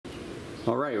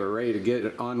Alright, we're ready to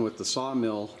get on with the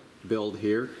sawmill build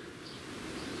here.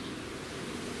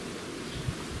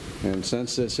 And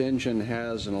since this engine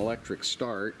has an electric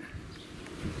start,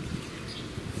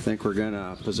 I think we're going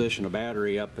to position a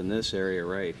battery up in this area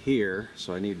right here,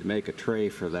 so I need to make a tray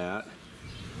for that.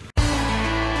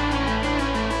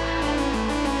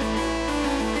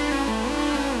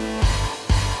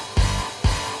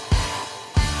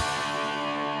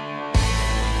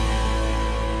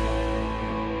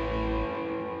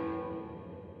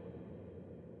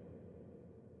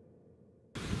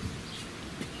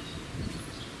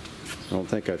 I don't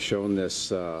think I've shown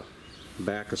this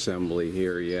back assembly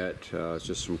here yet. It's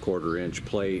just some 1/4-inch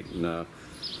plate and a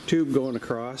tube going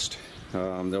across.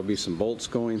 There'll be some bolts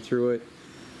going through it,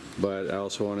 but I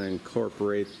also want to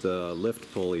incorporate the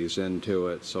lift pulleys into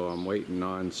it, so I'm waiting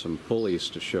on some pulleys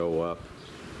to show up.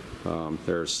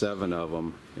 There are 7 of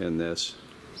them in this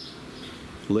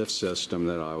lift system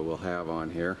that I will have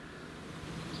on here.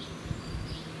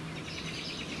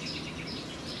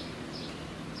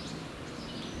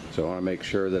 So I want to make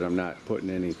sure that I'm not putting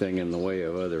anything in the way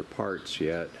of other parts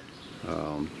yet.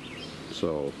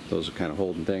 So those are kind of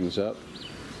holding things up.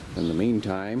 In the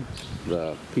meantime,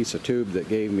 the piece of tube that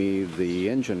gave me the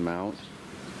engine mount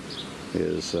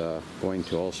is going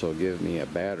to also give me a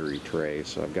battery tray.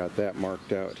 So I've got that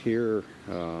marked out here.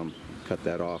 Cut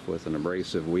that off with an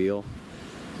abrasive wheel.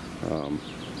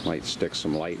 Might stick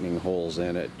some lightning holes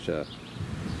in it to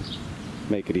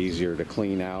make it easier to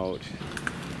clean out.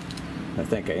 I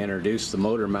think I introduced the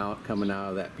motor mount coming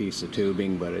out of that piece of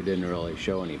tubing, but I didn't really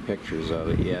show any pictures of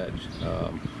it yet.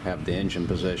 Have the engine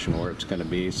position where it's going to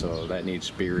be, so that needs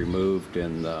to be removed,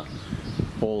 and the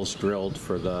holes drilled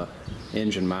for the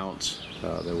engine mounts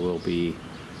that will be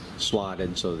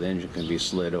slotted so the engine can be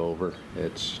slid over.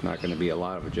 It's not going to be a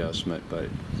lot of adjustment, but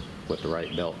with the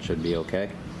right belt should be okay.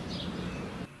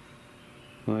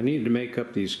 Well, I need to make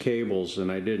up these cables, and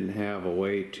I didn't have a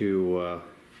way to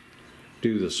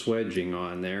do the swedging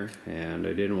on there, and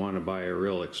I didn't want to buy a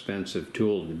real expensive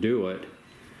tool to do it.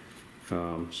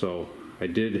 So I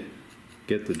did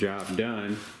get the job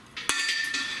done.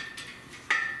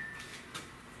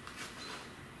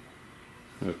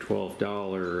 A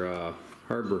 $12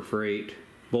 Harbor Freight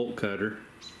bolt cutter,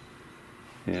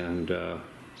 and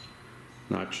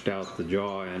notched out the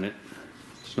jaw in it.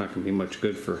 It's not going to be much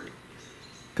good for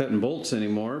cutting bolts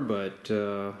anymore, but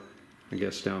I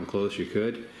guess down close you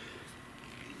could.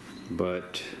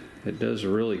 But it does a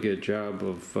really good job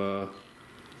of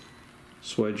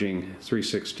swedging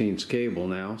 3/16 cable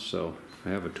now, so I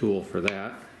have a tool for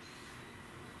that.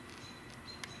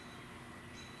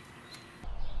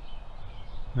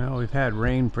 Well, we've had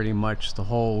rain pretty much the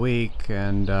whole week,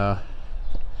 and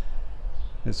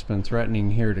it's been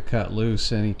threatening here to cut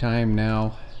loose any time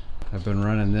now. I've been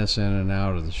running this in and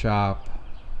out of the shop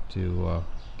to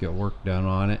get work done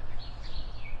on it.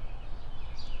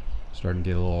 Starting to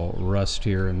get a little rust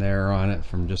here and there on it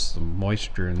from just the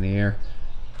moisture in the air.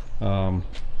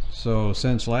 So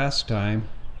since last time,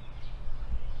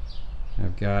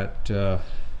 I've got the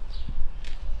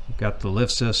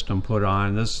lift system put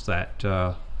on. This is that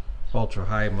ultra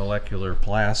high molecular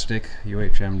plastic,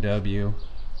 UHMW.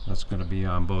 That's going to be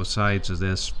on both sides of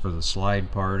this for the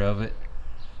slide part of it.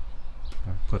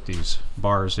 I've put these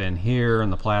bars in here,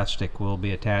 and the plastic will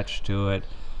be attached to it.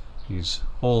 These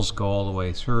holes go all the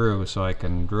way through so I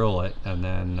can drill it, and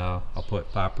then I'll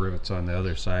put pop rivets on the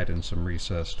other side and some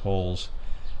recessed holes,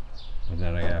 and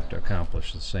then I have to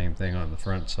accomplish the same thing on the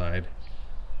front side.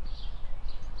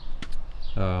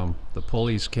 The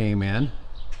pulleys came in,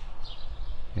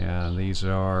 and these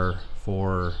are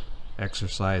for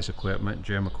exercise equipment,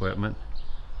 gym equipment,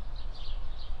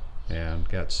 and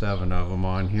got 7 of them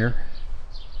on here.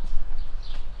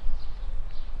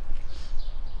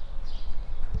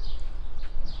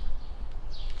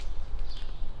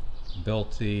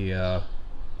 Built the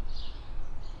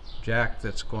jack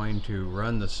that's going to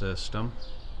run the system.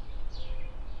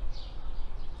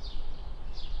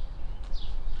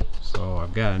 So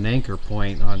I've got an anchor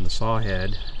point on the saw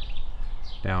head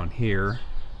down here.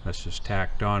 That's just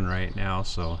tacked on right now,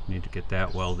 so I need to get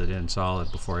that welded in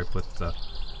solid before I put the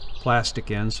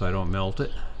plastic in so I don't melt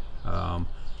it. I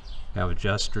have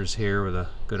adjusters here with a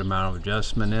good amount of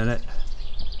adjustment in it.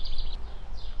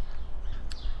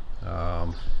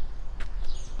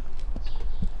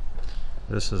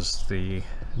 This is the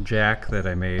jack that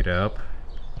I made up.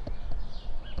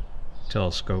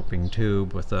 Telescoping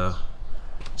tube with a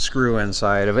screw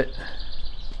inside of it.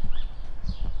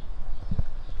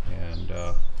 And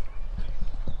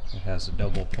it has a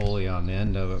double pulley on the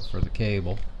end of it for the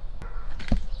cable.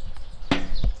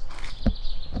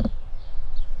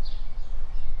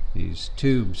 these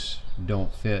tubes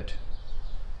don't fit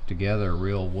together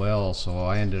real well, so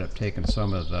I ended up taking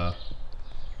some of the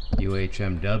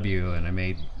UHMW and I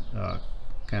made kind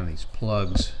of these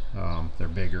plugs. They're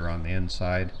bigger on the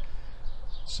inside,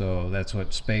 so that's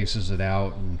what spaces it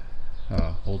out and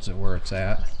holds it where it's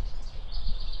at.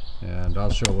 And I'll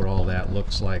show what all that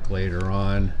looks like later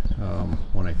on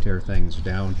when I tear things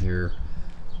down here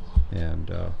and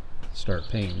start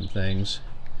painting things.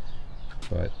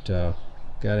 But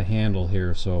got a handle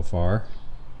here so far.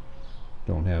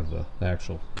 Don't have the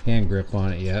actual hand grip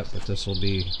on it yet, but this will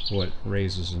be what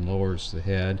raises and lowers the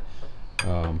head.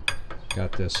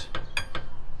 Got this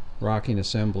rocking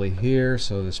assembly here,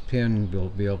 so this pin will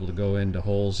be able to go into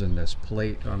holes in this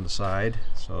plate on the side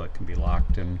so it can be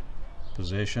locked in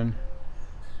position.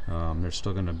 There's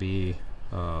still going to be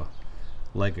a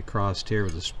leg across here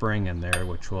with a spring in there,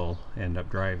 which will end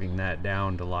up driving that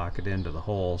down to lock it into the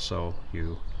hole. So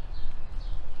you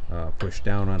push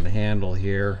down on the handle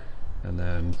here and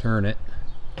then turn it,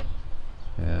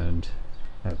 and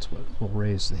that's what will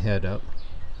raise the head up.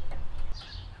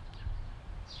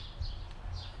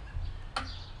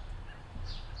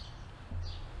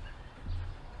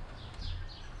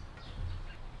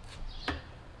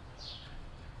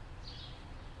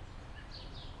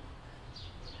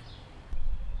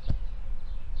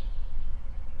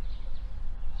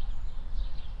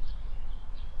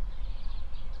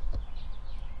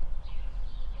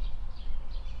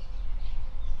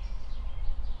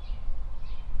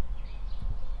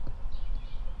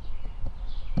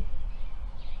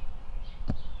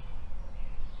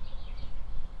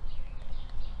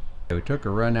 We took a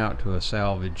run out to a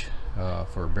salvage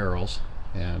for barrels,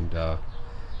 and I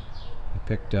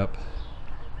picked up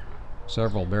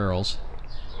several barrels.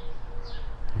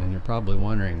 And you're probably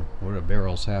wondering, what do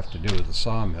barrels have to do with the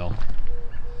sawmill?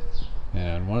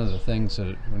 And one of the things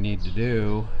that we need to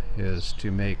do is to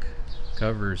make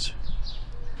covers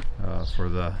for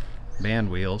the band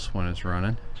wheels when it's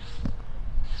running.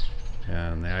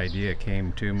 And the idea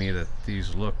came to me that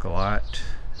these look a lot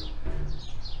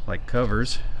like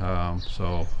covers,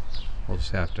 so we'll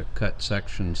just have to cut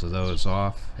sections of those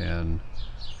off and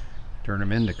turn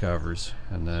them into covers,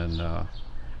 and then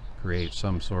create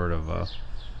some sort of a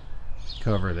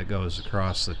cover that goes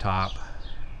across the top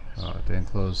to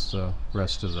enclose the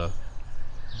rest of the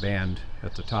band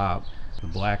at the top. The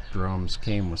black drums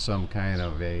came with some kind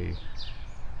of a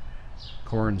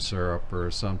corn syrup or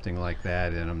something like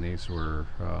that in them. These were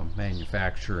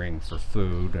manufacturing for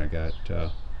food. I got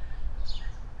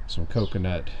some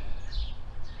coconut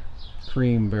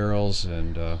cream barrels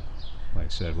and like I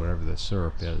said, whatever the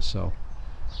syrup is. So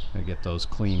I get those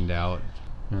cleaned out,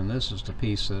 and this is the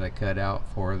piece that I cut out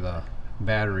for the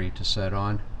battery to set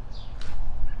on.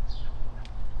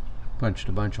 Punched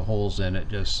a bunch of holes in it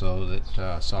just so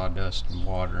that sawdust and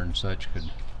water and such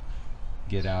could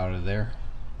get out of there.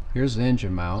 Here's the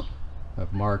engine mount.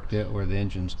 I've marked it where the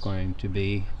engine's going to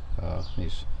be.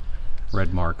 These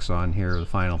red marks on here, the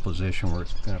final position where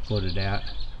it's going to put it at.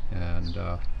 And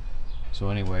so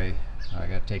anyway, I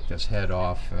got to take this head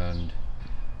off and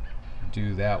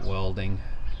do that welding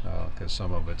because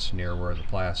some of it's near where the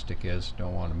plastic is.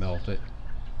 Don't want to melt it.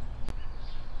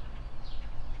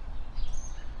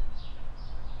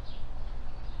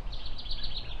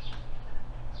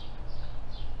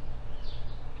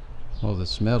 Well,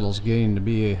 this metal's getting to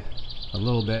be a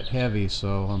little bit heavy,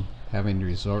 so I'm having to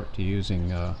resort to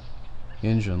using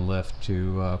engine lift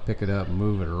to pick it up and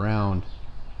move it around,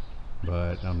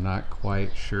 but I'm not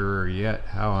quite sure yet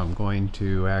how I'm going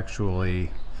to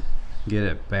actually get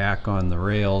it back on the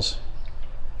rails.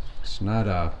 It's not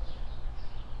a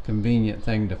convenient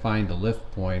thing to find a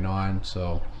lift point on,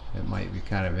 so it might be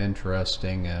kind of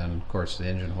interesting. And of course the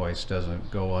engine hoist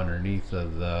doesn't go underneath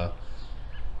of the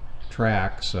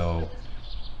track, so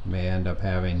I may end up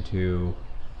having to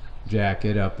jack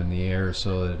it up in the air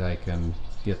so that I can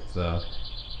get the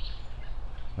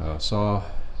saw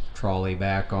trolley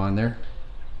back on there.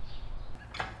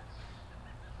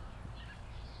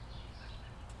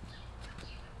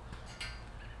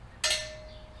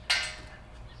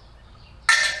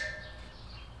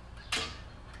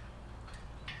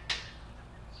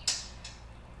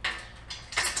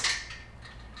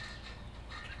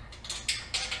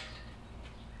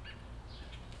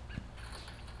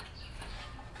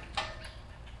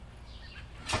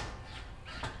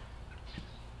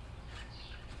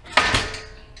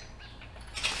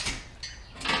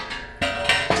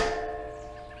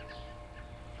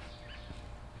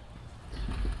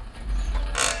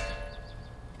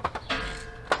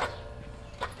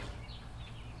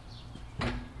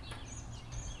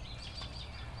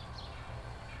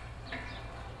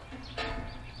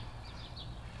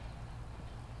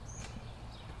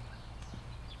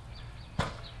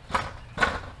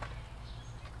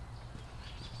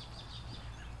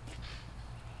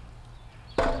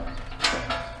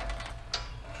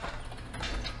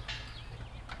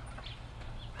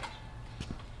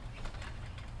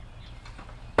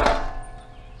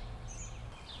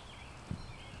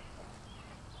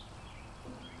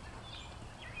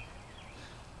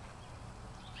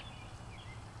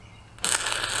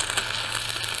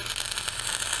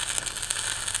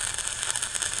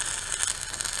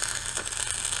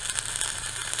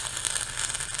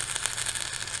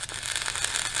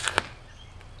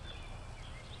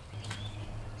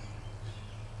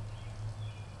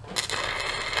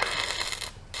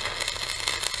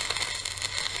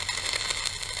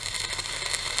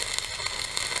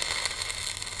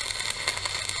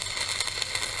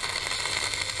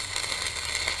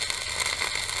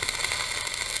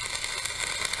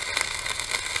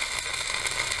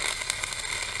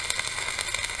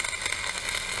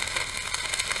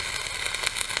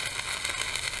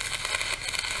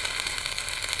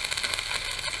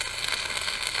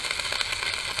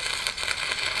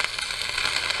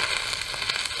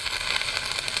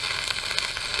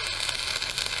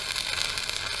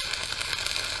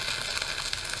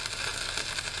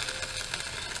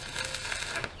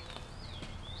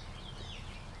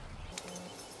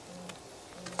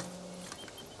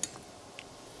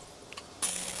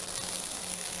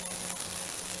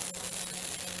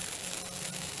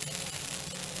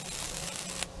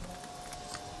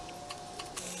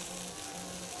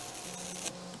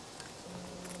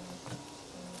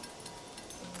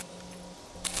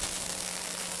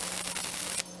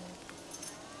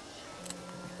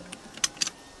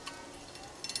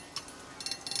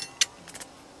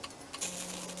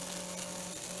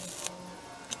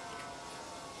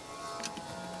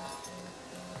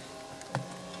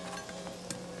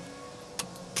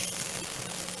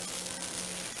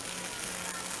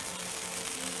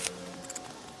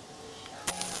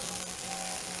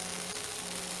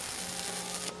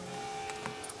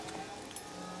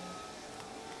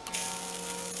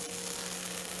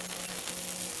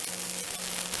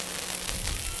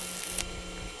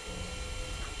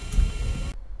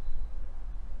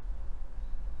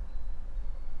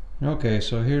 Okay,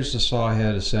 so here's the saw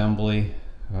head assembly.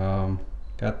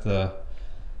 Got the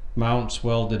mounts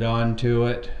welded onto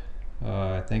it.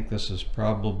 I think this is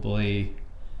probably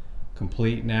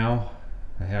complete now.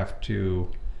 I have to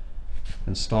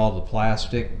install the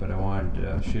plastic, but I wanted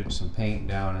to shoot some paint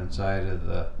down inside of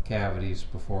the cavities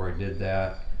before I did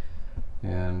that.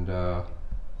 And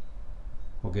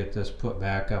we'll get this put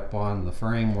back up on the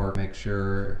framework, make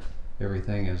sure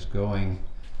everything is going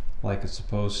like it's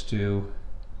supposed to,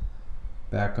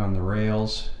 back on the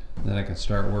rails. Then I can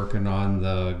start working on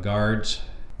the guards.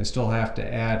 I still have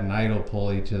to add an idle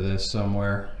pulley to this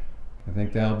somewhere. I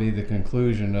think that'll be the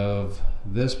conclusion of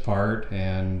this part,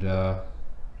 and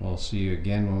we'll see you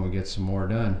again when we get some more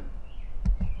done.